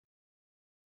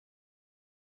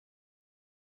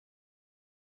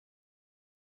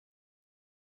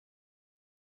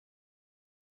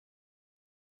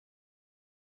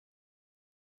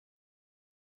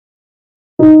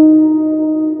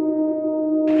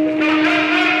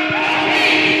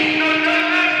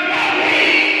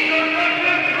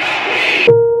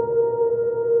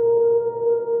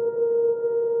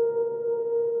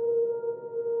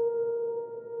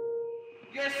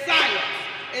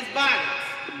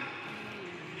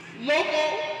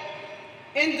local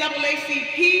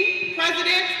NAACP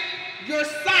president, your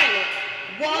silence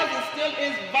was and still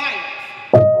is violent.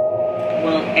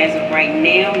 Well, as of right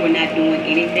now, we're not doing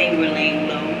anything. We're laying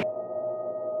low.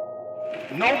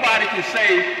 Nobody can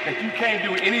say that you can't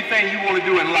do anything you want to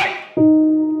do in life.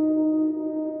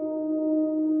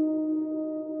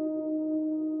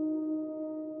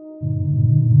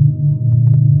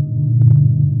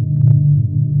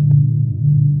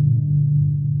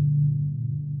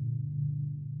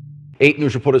 8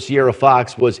 News reporter Sierra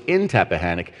Fox was in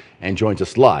Tappahannock and joins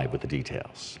us live with the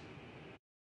details.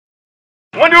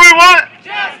 What do we want?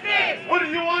 Justice! What do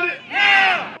you want it?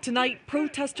 Now! Tonight,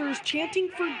 protesters chanting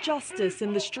for justice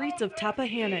in the streets of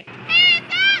Tappahannock.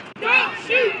 Hands up! Don't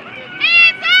shoot!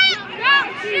 Hands up!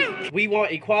 Don't shoot! We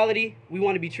want equality. We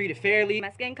want to be treated fairly.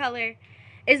 My skin color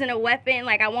isn't a weapon,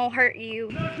 like I won't hurt you.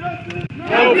 No justice!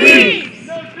 No peace!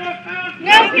 No justice!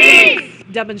 No peace!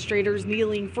 Demonstrators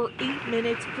kneeling for 8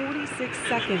 minutes 46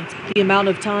 seconds. The amount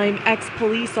of time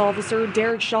ex-police officer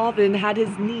Derek Chauvin had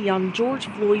his knee on George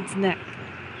Floyd's neck.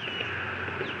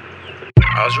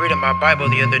 I was reading my Bible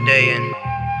the other day, and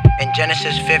in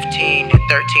Genesis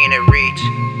 15:13 it reads,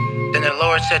 "Then the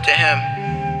Lord said to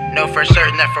him, know for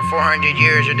certain that for 400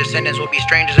 years your descendants will be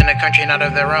strangers in a country not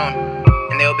of their own,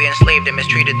 and they will be enslaved and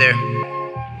mistreated there."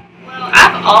 Well,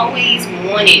 I've always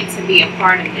wanted to be a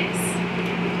part of this,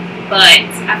 but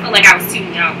I feel like I was too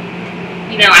young.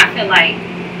 You know, I feel like,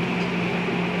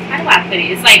 how do I put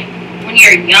it? It's like when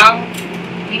you're young,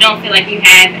 you don't feel like you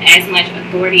have as much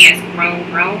authority as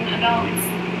grown adults.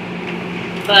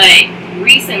 But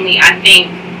recently, I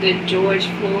think the George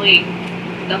Floyd,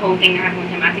 the whole thing that happened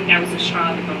with him, I think that was a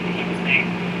straw that broke the camel's back.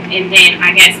 And then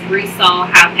I guess Bree saw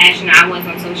how passionate I was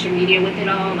on social media with it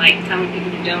all, like telling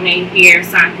people to donate here,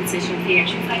 sign petitions here. And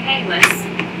she was like, hey, let's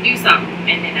do something.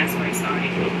 And then that's where it started.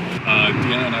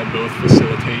 Deanna and I both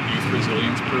facilitate youth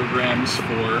resilience programs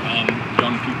for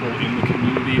young people in the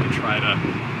community to try to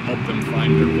help them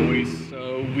find their voice.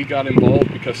 So we got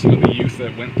involved because some of the youth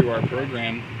that went through our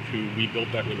program, who we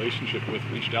built that relationship with,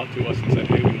 reached out to us and said,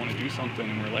 hey, we want to do something.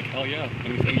 And we're like, hell yeah,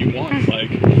 anything you want,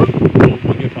 like,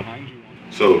 we'll get behind you.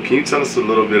 So can you tell us a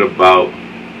little bit about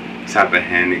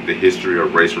Tappahannock, the history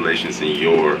of race relations in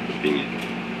your opinion?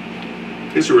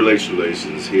 History of race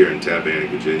relations here in Tappahannock,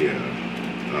 Virginia,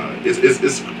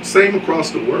 it's same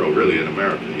across the world, really, in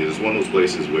America. It's one of those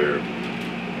places where,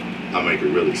 I'll make it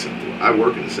really simple. I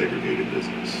work in a segregated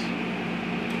business.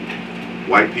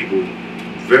 White people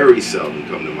very seldom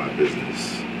come to my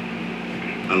business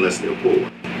unless they're poor.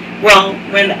 Well,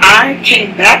 when I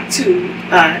came back to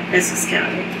Essex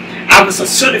County, I was a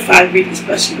certified reading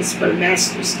specialist for a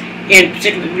master's in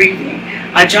particular reading.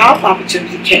 A job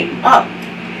opportunity came up,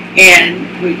 and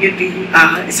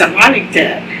it's ironic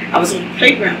that I was on the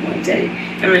playground one day,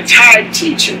 and a retired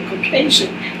teacher,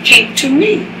 Caucasian, came to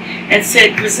me and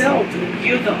said, Griselda,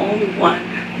 you're the only one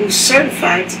who's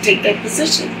certified to take that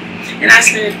position. And I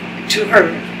said to her,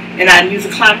 and I knew the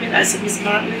climate, I said, Ms.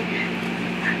 Motley,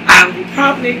 I will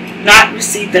probably not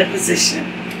receive that position.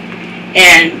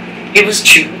 And it was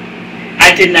true.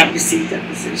 I did not receive that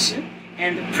position.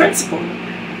 And the principal,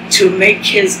 to make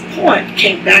his point,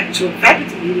 came back to a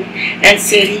faculty meeting and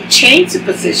said he changed the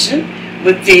position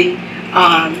with the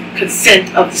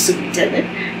consent of the superintendent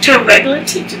to a regular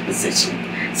teaching position,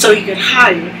 so he could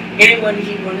hire anyone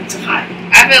he wanted to hire.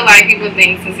 I feel like people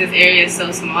think since this area is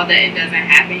so small that it doesn't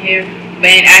happen here, but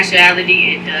in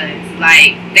actuality it does.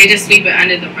 Like, they just sweep it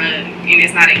under the rug and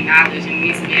it's not acknowledged, and it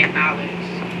needs to be acknowledged.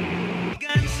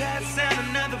 Gunshots and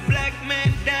another black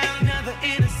man down, another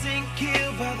innocent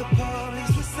killed by the police.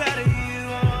 What side are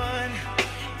you on?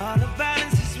 All the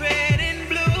violence is red and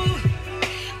blue.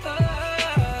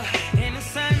 Oh, and the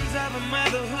sons of a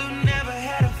mother who never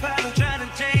had a father, trying to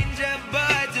change a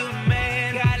boy to a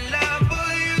man. Got love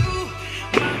for you.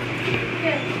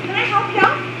 Can I help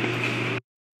y'all?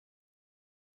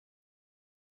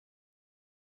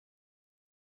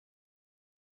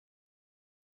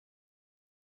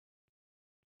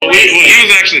 He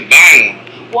was actually buying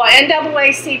one. Well,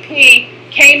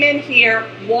 NAACP came in here,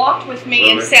 walked with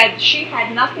me, and said she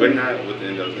had nothing. We're not with the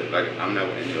NAACP. Like, I'm not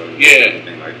with NAACP or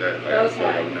anything like that. Like, Okay.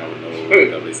 I'm not with no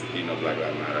NAACP, no Black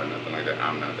Lives Matter, nothing like that.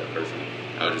 I'm not that person.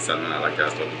 I was just telling them I like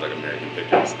that stuff. It's like American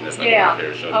Pictures, and it's like Yeah. my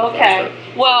favorite show. Okay.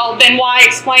 Well, then why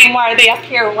explain why are they up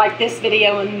here like this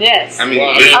video and this? I mean,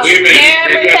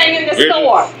 everything in the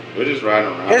store. We're just riding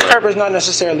around. His purpose not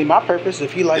necessarily my purpose.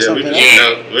 If he likes something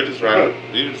else. We're just riding.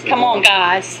 Come on,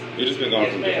 guys. We just been going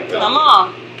from different places. Come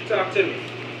on. Talk to me.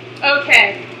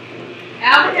 Okay.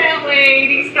 Evidently,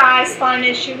 these guys find an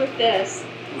issue with this.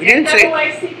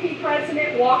 NAACP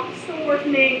president walked the store with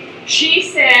me. She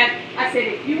said, I said,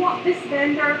 if you want this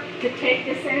vendor to take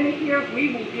this in here,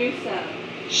 we will do so.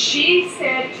 She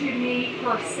said to me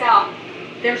herself,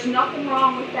 there's nothing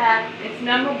wrong with that. It's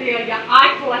memorabilia.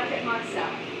 I collect it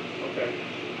myself. Okay.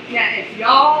 Now, if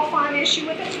y'all find issue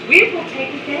with it, we will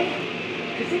take it down.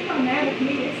 Because it don't matter to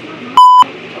me. It's not my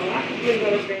oh, I can bring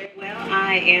those down. Well,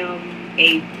 I am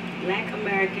a Black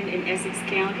American in Essex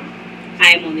County.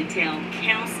 I am on the town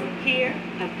council here.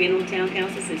 I've been on town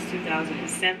council since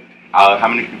 2007. How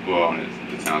many people are on the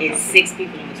town council? It's 6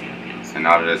 people on the town council. And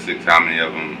out of that 6, how many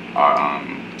of them are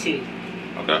 2.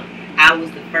 Okay. I was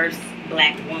the first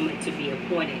Black woman to be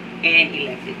appointed and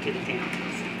elected to the town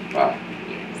council. Wow.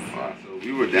 Yes. Wow. So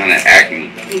we were down at Acme,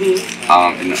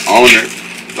 and the owner,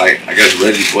 like, I guess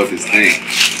Reggie bought this thing.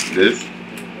 This?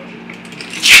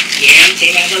 Yeah,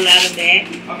 they have a lot of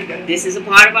that. Okay. This is a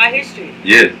part of our history.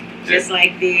 Yeah. Just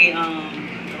like the,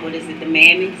 what is it, the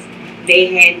Mammoths. They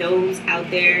had those out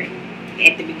there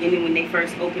at the beginning when they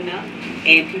first opened up,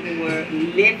 and people were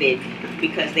livid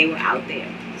because they were out there.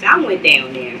 So I went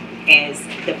down there as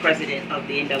the president of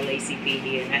the NAACP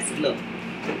here, and I said, look,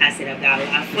 I said, I've got a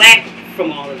lot of flack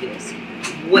from all of this.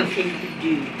 What can you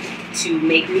do to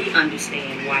make me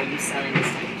understand why you're selling this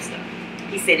type of stuff?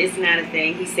 He said, it's not a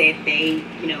thing. He said they,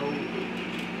 you know,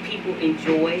 people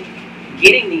enjoy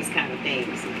getting these kind of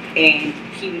things. And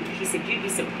he said, you'd be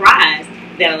surprised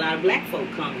that a lot of Black folk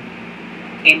come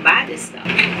and buy this stuff.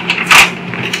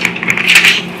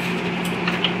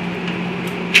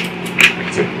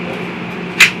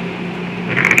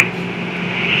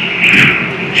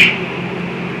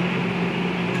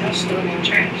 I'm still in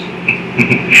trash.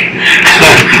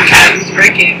 It's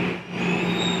breaking.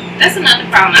 That's another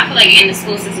problem. I feel like in the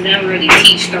school system, they don't really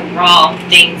teach the raw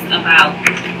things about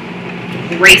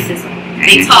racism.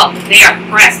 They talk, they are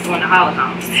pressed on the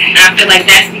Holocaust. And I feel like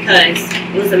that's because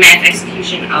it was a mass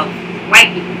execution of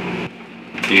white people.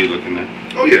 Can you look in there?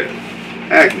 Oh yeah,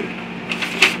 Acme.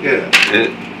 Yeah.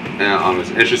 And it's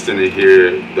interesting to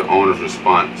hear the owner's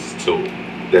response to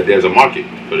that there's a market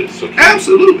for this. So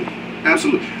absolutely,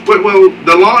 absolutely. But well,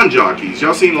 the lawn jockeys.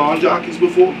 Y'all seen lawn jockeys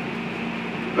before?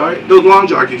 All right, those lawn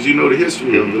jockeys. You know the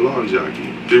history of the lawn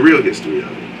jockey, the real history of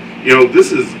it. You know,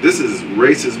 this is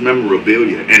racist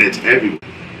memorabilia, and it's everywhere.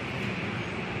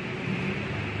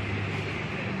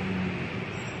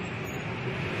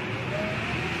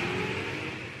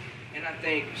 And I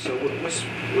think so.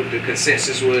 What the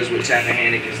consensus was with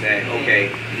Tappahannock is that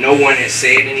okay, no one has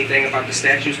said anything about the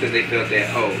statues because they felt that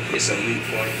it's a moot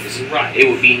point. It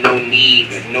would be no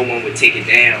need, that no one would take it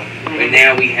down. But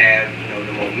now we have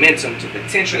the momentum to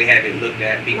potentially have it looked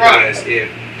at because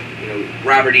if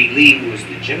Robert E. Lee, who was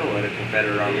the general of the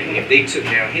Confederate Army, if they took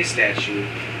down his statue,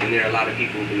 then there are a lot of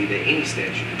people who believe that any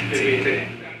statue could be taken down.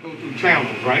 Go through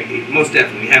channels, right? Most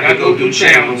definitely. We have to go through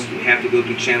channels. We have to go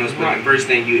through channels, but the first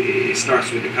thing it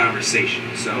starts with the conversation.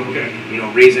 So,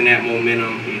 raising that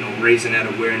momentum, raising that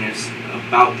awareness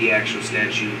about the actual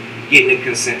statue, getting the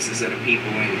consensus of the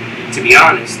people. And to be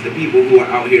honest, the people who are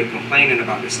out here complaining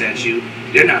about the statue,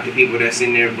 they're not the people that's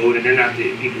in there voting. They're not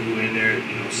the people who are in there,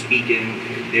 speaking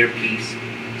their piece.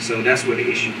 So that's where the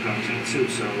issue comes in too.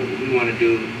 So what we want to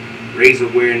do, raise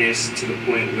awareness to the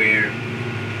point where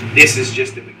this is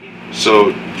just the beginning.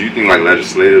 So do you think like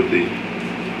legislatively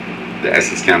the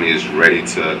Essex County is ready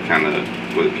to kind of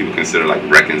what people consider like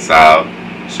reconcile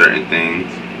certain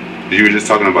things? You were just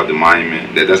talking about the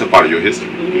monument, that's a part of your history.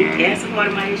 That's a part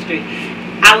of my history.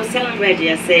 I was telling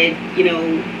Reggie, I said,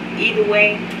 either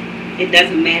way, it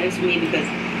doesn't matter to me because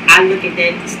I look at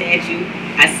that statue,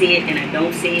 I see it and I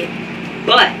don't see it,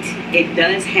 but it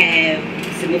does have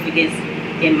significance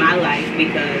in my life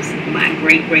because my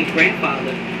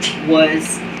great-great-grandfather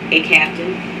was a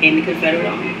captain in the Confederate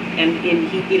Army, and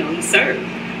he served.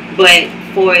 But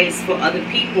for other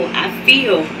people, I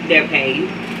feel their pain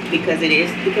because it is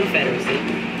the Confederacy,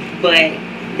 but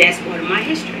that's part of my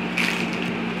history.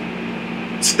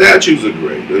 Statues are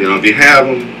great. If you have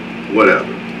them,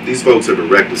 whatever. These folks have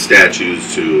erected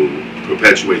statues to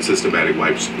perpetuate systematic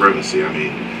white supremacy. I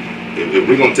mean, if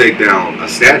we're going to take down a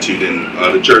statue, then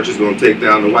the church is going to take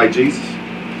down the white Jesus.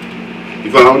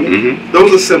 You follow me?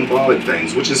 Those are symbolic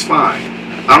things, which is fine.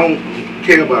 I don't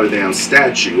care about a damn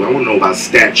statue. I want to know about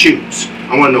statutes.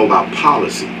 I want to know about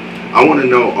policy. I want to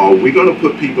know, are we going to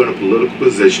put people in a political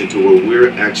position to where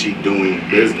we're actually doing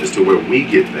business, to where we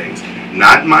get things?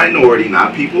 Not minority,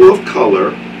 not people of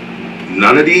color,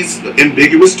 none of these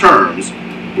ambiguous terms,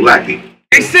 Black people.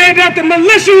 They said that the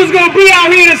militia was going to be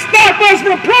out here to stop us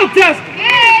from protesting.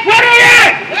 Where they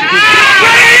at?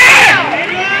 Where they at?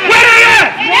 Where they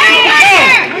at?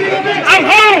 I'm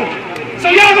home. So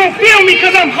y'all gonna feel me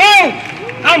because I'm home.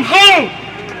 I'm home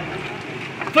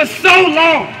for so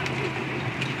long.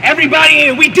 Everybody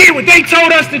in, we did what they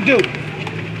told us to do.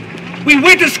 We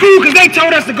went to school because they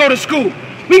told us to go to school.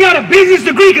 We got a business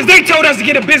degree because they told us to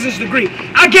get a business degree.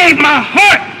 I gave my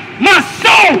heart, my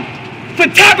soul for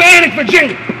Tappahannock,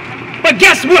 Virginia. But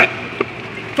guess what?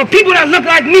 For people that look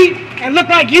like me and look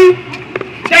like you,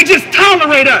 they just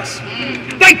tolerate us.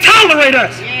 They tolerate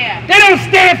us. They don't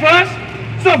stand for us.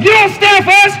 So if you don't stand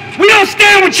for us, we don't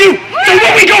stand with you. So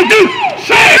what we gonna do?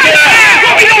 Shut it down.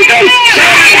 What we gonna do? Shut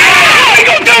it down. What we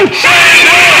gonna do? Shut it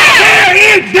down. Tear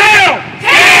it down.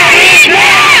 Tear it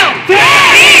down.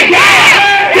 Tear it down.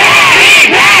 Tear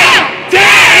it down. Tear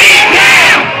it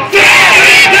down. Tear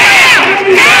it down.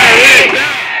 Tear it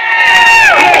down.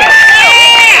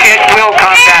 It will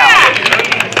come down.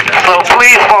 So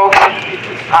please, folks,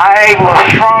 I will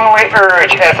strongly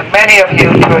urge as many of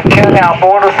you to attend our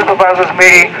Board of Supervisors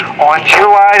meeting on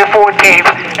July the 14th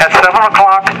at 7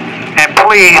 o'clock, and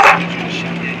please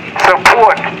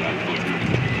support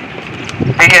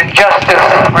the injustice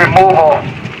removal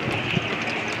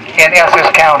in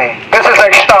Essex County. This is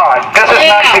a start. This is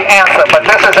not the answer, but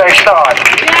this is a start.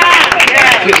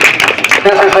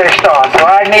 This is a start. So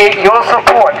I need your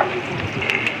support.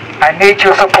 I need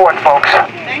your support, folks.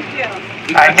 Thank you.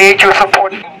 I need your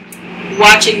support.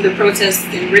 Watching the protests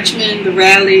in Richmond, the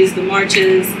rallies, the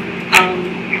marches,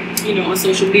 you know, on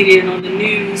social media and on the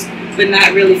news, but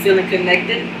not really feeling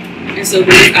connected. And so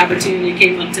this opportunity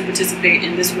came up to participate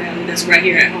in this rally that's right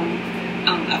here at home.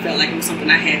 I felt like it was something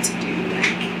I had to do. Like,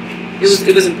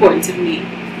 it was important to me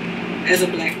as a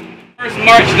black woman. First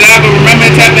march that I will remember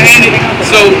in Tappahannock,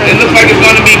 so it looks like it's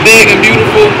going to be big and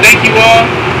beautiful. Thank you all.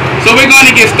 So we're going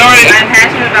to get started. I'm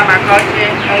passionate about my culture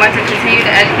and want to continue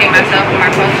to educate myself on my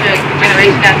culture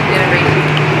generation after generation.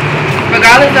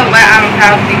 Regardless of what, I'm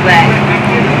proud to be black.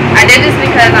 I did this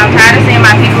because I'm tired of seeing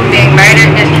my people being murdered,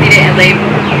 mistreated, and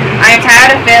labeled. I am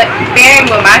tired of fearing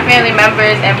what my family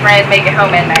members and friends make it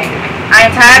home at night. I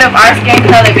am tired of our skin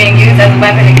color being used as a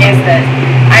weapon against us.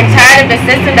 I'm tired of the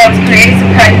system that was created to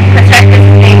protect us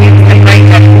being used to break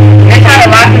us. They're trying to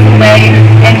lock us away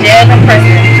in jails and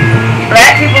prisons.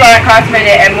 Black people are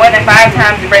incarcerated at more than 5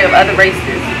 times the rate of other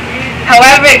races.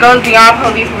 However, it goes beyond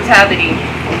police brutality.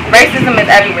 Racism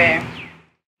is everywhere.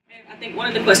 I think one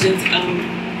of the questions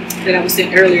that I was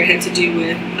saying earlier had to do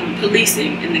with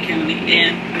policing in the county.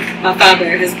 And my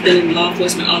father has been in law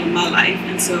enforcement all of my life.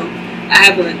 And so I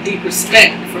have a deep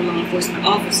respect for law enforcement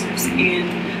officers.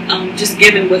 And just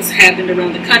given what's happened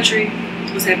around the country,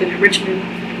 what's happened in Richmond,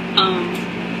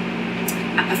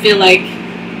 I feel like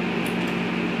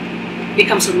it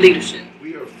comes from leadership.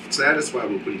 We are satisfied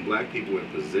with putting black people in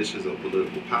positions of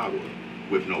political power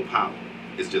with no power.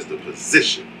 It's just a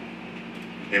position.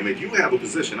 And if you have a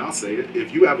position, I'll say it,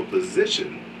 if you have a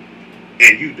position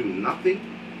and you do nothing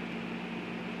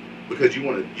because you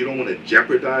don't want to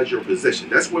jeopardize your position.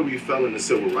 That's where we fell in the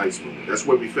civil rights movement. That's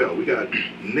where we fell. We got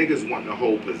niggas wanting to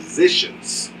hold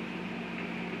positions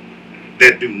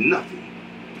that do nothing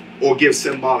or give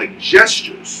symbolic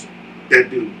gestures that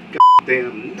do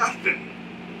goddamn nothing.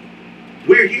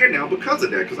 We're here now because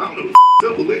of that, because I don't know who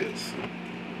Civil is.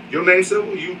 Your name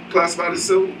Civil? You classified as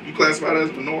Civil? You classified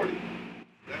as minority?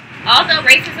 Although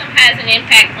racism has an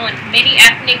impact on many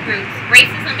ethnic groups,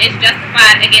 racism is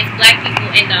justified against black people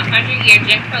in the 100-year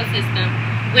Jim Crow system,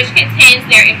 which contends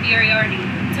their inferiority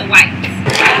to whites.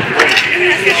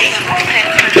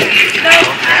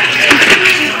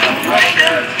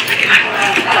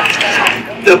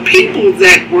 The people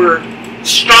that were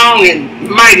strong and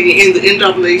mighty in the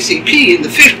NAACP in the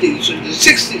 50s or the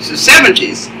 60s or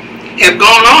 70s have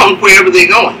gone on wherever they're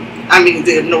going. I mean,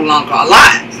 they're no longer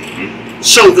alive.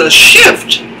 So the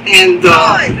shift and the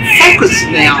focus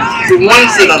now, the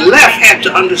ones that are left have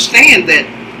to understand that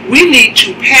we need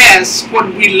to pass what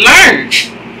we learned.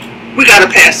 We got to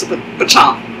pass the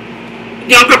baton.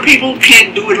 Younger people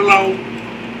can't do it alone.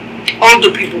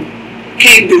 Older people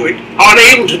can't do it. Aren't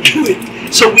able to do it.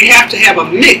 So we have to have a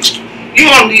mix. You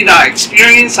all need our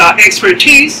experience, our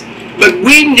expertise, but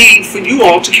we need for you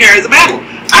all to carry the battle.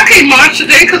 I can't march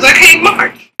today because I can't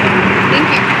march. Thank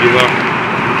you. You're welcome.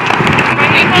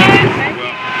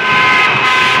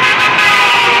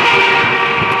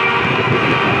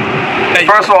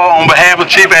 First of all, on behalf of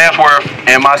Chief Ashworth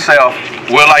and myself,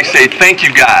 we'd like to say thank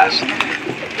you guys.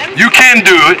 You can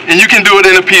do it, and you can do it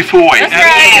in a peaceful way. That's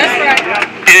right, that's right.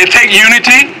 And it takes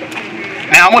unity.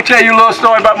 Now, I'm going to tell you a little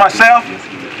story about myself.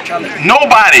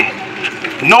 Nobody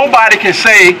can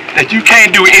say that you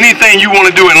can't do anything you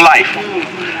want to do in life.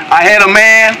 I had a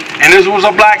man, and this was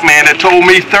a black man, that told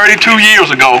me 32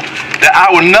 years ago that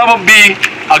I would never be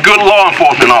a good law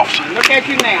enforcement officer. Look at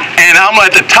you now. And I'm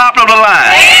at the top of the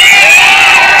line.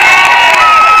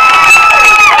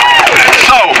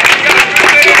 So,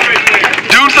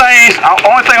 do things,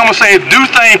 only thing I'm going to say is do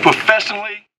things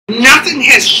professionally. Nothing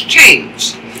has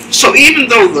changed. So even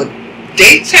though the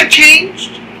dates have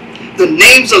changed, the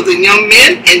names of the young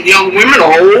men and young women,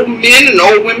 or old men and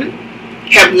old women,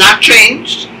 have not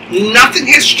changed. Nothing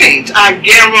has changed, I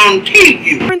guarantee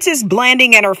you. Princess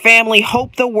Blanding and her family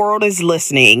hope the world is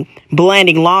listening.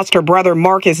 Blanding lost her brother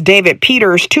Marcus David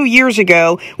Peters 2 years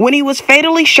ago when he was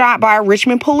fatally shot by a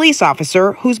Richmond police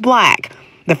officer who's black.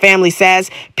 The family says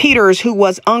Peters, who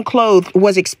was unclothed,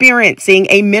 was experiencing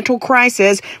a mental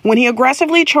crisis when he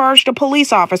aggressively charged a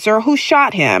police officer who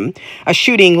shot him. A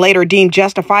shooting later deemed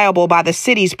justifiable by the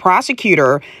city's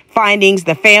prosecutor, findings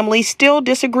the family still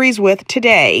disagrees with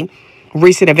today.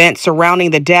 Recent events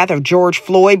surrounding the death of George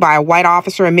Floyd by a white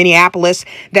officer in Minneapolis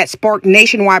that sparked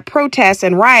nationwide protests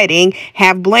and rioting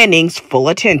have Blanding's full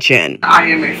attention. I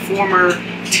am a former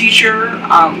teacher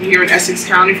here in Essex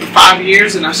County for 5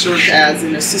 years, and I served as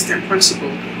an assistant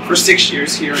principal for 6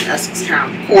 years here in Essex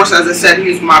County. Of course, as I said,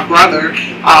 he's my brother.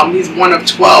 He's one of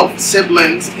 12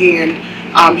 siblings, and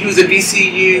he was a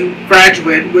VCU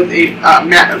graduate with a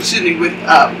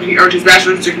he earned his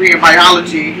bachelor's degree in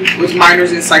biology with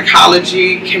minors in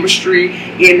psychology, chemistry,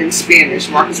 and in Spanish.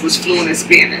 Marcus was fluent in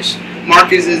Spanish.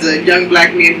 Marcus is a young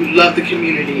black man who loved the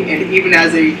community, and even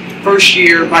as a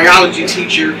first-year biology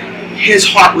teacher, his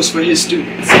heart was for his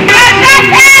students.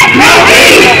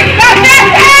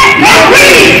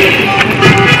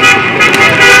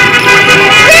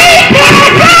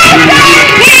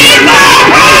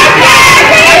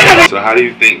 So how do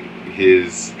you think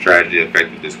his tragedy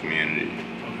affected this community?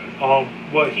 Well,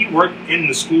 he worked in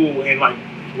the school, and like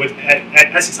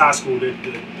at Essex High School, the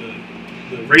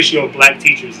ratio of black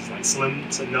teachers is like slim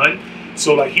to none.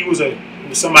 So like he was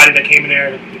somebody that came in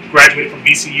there, graduated from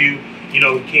VCU. You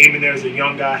know, came in there as a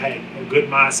young guy, had a good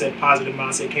mindset, positive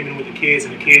mindset. Came in with the kids,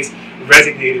 and the kids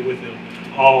resonated with him.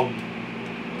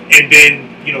 And then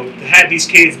to have these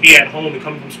kids be at home and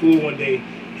come from school one day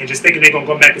and just thinking they're gonna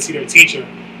go back and see their teacher,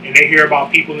 and they hear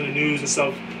about people in the news and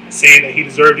stuff saying that he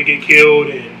deserved to get killed,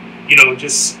 and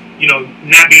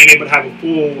not being able to have a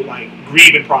full like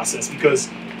grieving process, because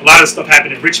a lot of stuff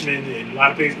happened in Richmond and a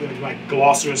lot of places like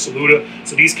Gloucester and Saluda,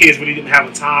 so these kids really didn't have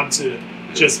a time to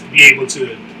just be able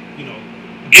to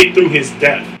get through his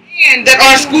death. And that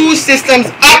our school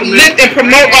systems uplift and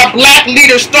promote our black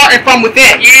leaders starting from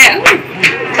within.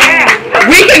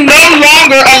 We can no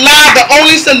longer allow the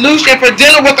only solution for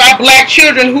dealing with our black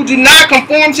children who do not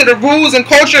conform to the rules and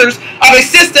cultures of a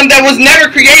system that was never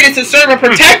created to serve and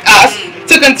protect us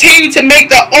to continue to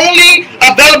make the only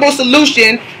available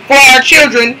solution for our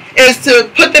children is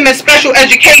to put them in special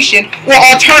education or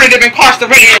alternative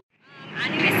incarceration.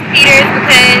 Peters,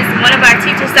 because one of our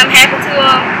teachers, something happened to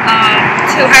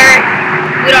her.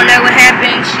 We don't know what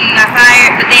happened. She got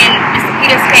fired, but then Mr.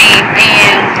 Peters came,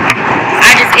 and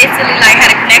I just instantly had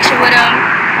a connection with him.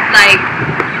 Like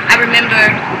I remember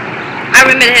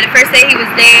the first day he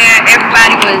was there,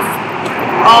 everybody was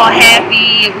all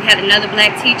happy. We had another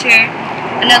black teacher.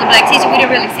 We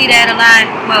didn't really see that a lot.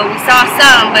 Well, we saw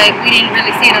some, but we didn't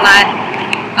really see it a lot.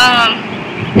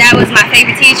 That was my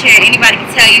favorite teacher. Anybody can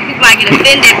tell you. People might get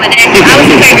offended, but I was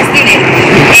a favorite student,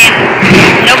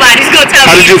 and nobody's gonna tell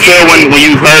me. How did you feel when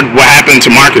you heard what happened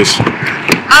to Marcus?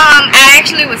 I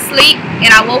actually was asleep,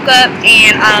 and I woke up,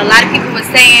 and a lot of people were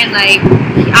saying like,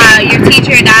 your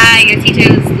teacher died. Your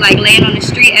teacher is like laying on the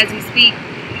street as we speak.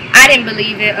 I didn't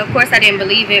believe it. Of course, I didn't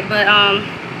believe it, but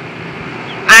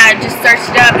I just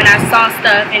searched it up and I saw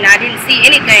stuff, and I didn't see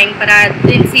anything, but I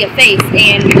didn't see a face.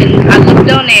 And when I looked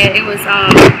on there, it was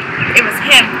him.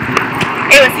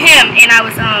 It was him, and I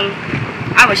was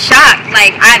shocked.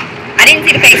 Like I didn't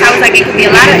see the face. I was like, it's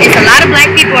a lot of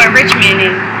black people in Richmond,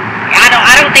 and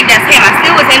I don't think that's him. I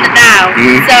still was in the dial,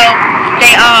 so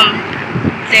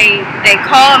they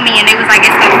called me and they was like,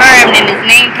 it's confirmed, and his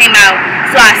name came out.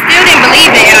 So I still didn't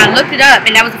believe it, and I looked it up,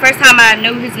 and that was the first time I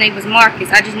knew his name was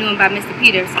Marcus. I just knew him by Mr.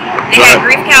 Peters. They had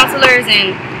grief counselors,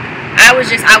 and I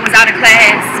was out of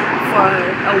class for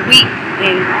a week,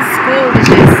 and school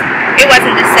it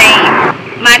wasn't the same.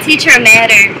 My teacher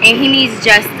mattered, and he needs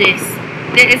justice.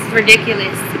 It's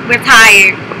ridiculous. We're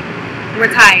tired.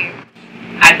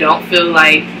 I don't feel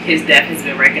like his death has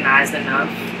been recognized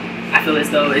enough. I feel as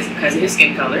though it's because of his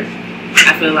skin color.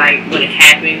 I feel like when it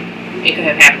happened, it could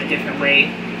have happened a different way.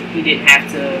 He didn't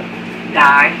have to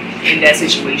die in that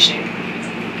situation.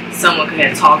 Someone could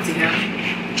have talked to him.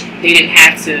 They didn't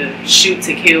have to shoot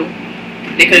to kill.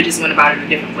 They could have just went about it a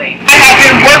different way. I have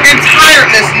been working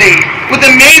tirelessly with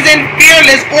amazing,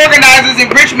 fearless organizers in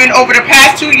Richmond over the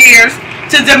past 2 years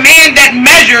to demand that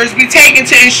measures be taken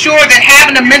to ensure that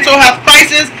having a mental health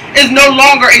crisis is no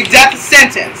longer a death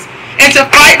sentence, and to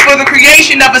fight for the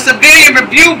creation of a civilian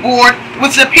review board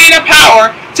with subpoena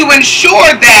power to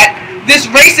ensure that this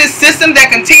racist system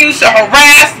that continues to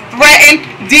harass, threaten,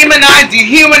 demonize,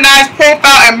 dehumanize,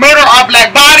 profile, and murder our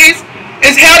black bodies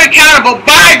is held accountable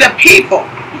by the people,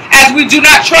 as we do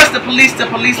not trust the police to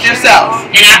police themselves.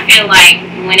 And I feel like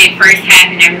when it first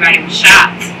happened, everybody was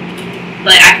shocked.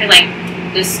 But I feel like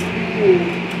the school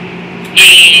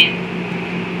and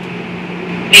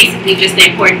basically just the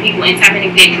important people in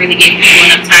Tappahannock didn't really give people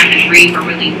enough time to grieve or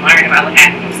really learn about what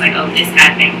happened. It was like, oh, this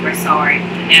happened, we're sorry,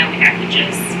 but now we have to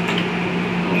just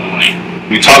go on.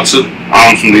 We talked to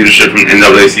some leadership from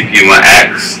NAACP when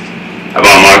asked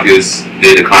about Marcus,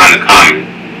 they declined to comment.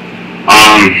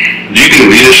 Do you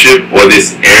think leadership or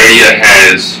this area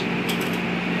has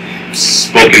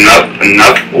spoken up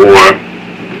enough, or what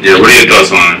are your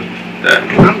thoughts on that?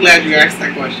 I'm glad you asked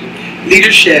that question.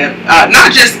 Leadership,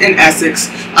 not just in Essex,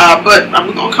 but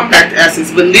we're going to come back to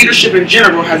Essex, but leadership in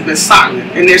general has been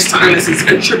silent, and their silence is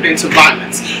contributing to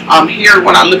violence. Here,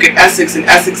 when I look at Essex and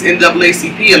Essex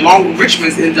NAACP, along with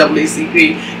Richmond's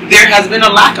NAACP, there has been a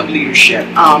lack of leadership.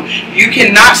 You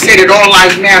cannot say that all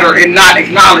lives matter and not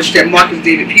acknowledge that Marcus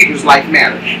David Peters' life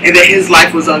mattered and that his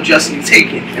life was unjustly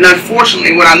taken. And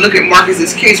unfortunately, when I look at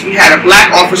Marcus's case, we had a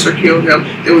black officer kill him,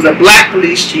 there was a black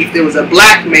police chief, there was a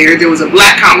black mayor, there was a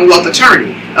black Commonwealth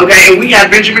attorney. Okay, and we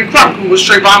had Benjamin Crump, who was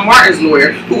Trayvon Martin's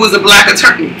lawyer, who was a black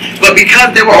attorney. But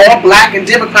because they were all black and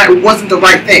Democrat, it wasn't the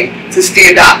right thing to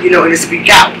stand up, and to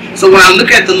speak out. So when I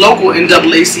look at the local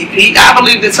NAACP, I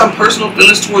believe that some personal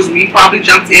feelings towards me probably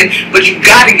jumped in, but you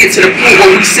got to get to the point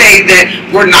where we say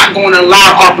that we're not going to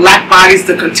allow our black bodies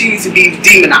to continue to be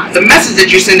demonized. The message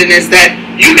that you're sending is that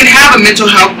you can have a mental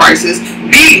health crisis,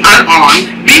 be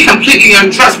unarmed, be completely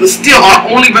undressed, but still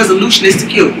our only resolution is to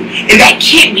kill you. And that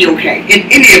can't be okay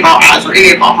in any of our eyes or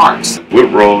any of our hearts.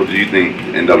 What role do you think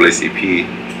NAACP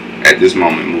at this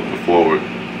moment moving forward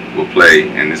will play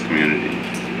in this community?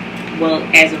 Well,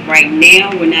 as of right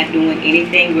now, we're not doing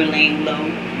anything. We're laying low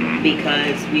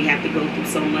because we have to go through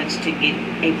so much to get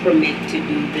a permit to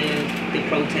do the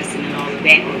protesting and all of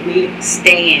that. But we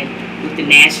stand with the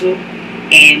national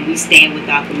and we stand with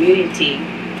our community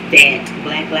that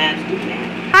Black lives do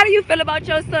matter. How do you feel about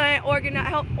your son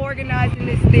organizing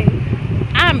this thing?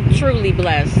 I'm truly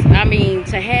blessed. I mean,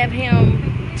 to have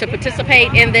him to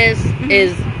participate in this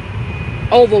is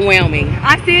overwhelming.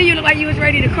 I see you look like you was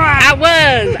ready to cry. I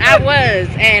was,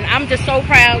 and I'm just so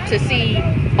proud to see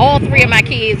all three of my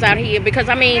kids out here, because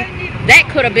I mean, that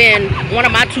could have been one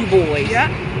of my two boys. Yeah.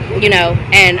 You know,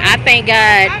 and I thank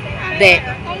God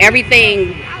that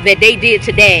everything that they did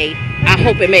today, I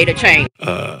hope it made a change.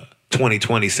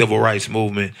 2020 civil rights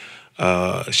movement.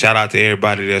 Shout out to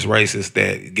everybody that's racist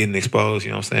that getting exposed,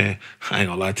 you know what I'm saying? I ain't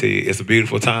gonna lie to you, it's a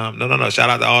beautiful time. No. Shout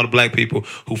out to all the black people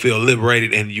who feel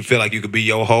liberated and you feel like you could be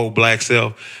your whole black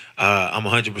self. I'm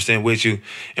 100% with you,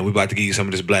 and we about to give you some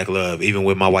of this black love, even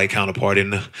with my white counterpart in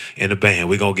the band.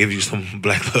 We're gonna give you some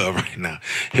black love right now.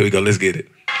 Here we go, let's get it.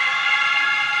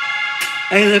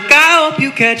 Hey, look, I hope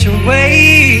you catch a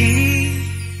wave.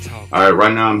 All right,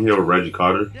 right now I'm here with Reggie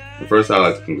Carter. But first, I'd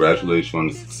like to congratulate you on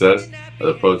the success of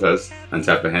the protests in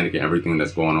Tappahannock and everything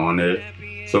that's going on there.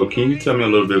 So can you tell me a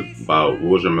little bit about what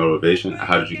was your motivation?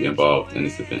 How did you get involved in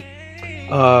this event?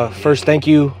 First, thank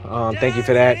you. Thank you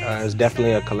for that. It was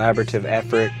definitely a collaborative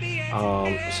effort.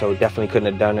 So definitely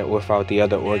couldn't have done it without the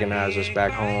other organizers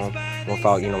back home,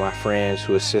 without, my friends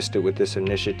who assisted with this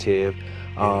initiative.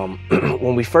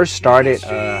 When we first started,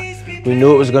 we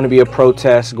knew it was going to be a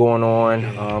protest going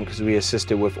on because we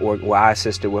assisted with, I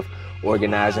assisted with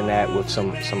organizing that with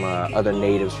some other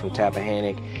natives from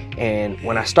Tappahannock. And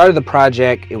when I started the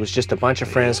project, it was just a bunch of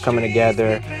friends coming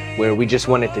together where we just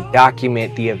wanted to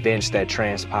document the events that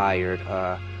transpired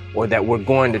or that were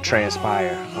going to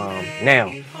transpire.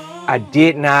 Now, I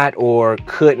did not or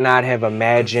could not have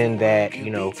imagined that,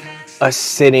 us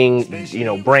sitting,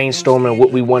 brainstorming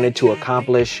what we wanted to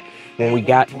accomplish when we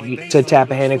got to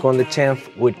Tappahannock on the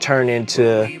 10th would turn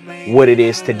into what it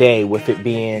is today, with it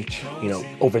being,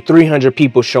 over 300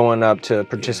 people showing up to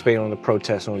participate on the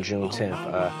protest on June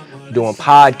 10th, doing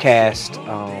podcasts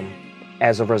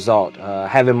as a result,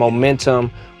 having momentum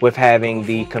with having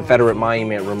the Confederate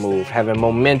Monument removed, having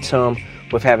momentum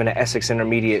with having the Essex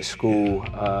Intermediate School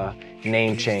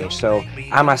name change. So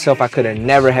I myself, I could have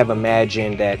never have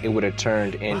imagined that it would have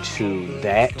turned into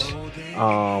that.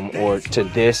 or to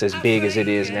this as big as it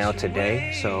is now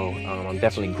today. So I'm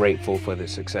definitely grateful for the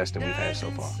success that we've had so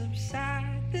far.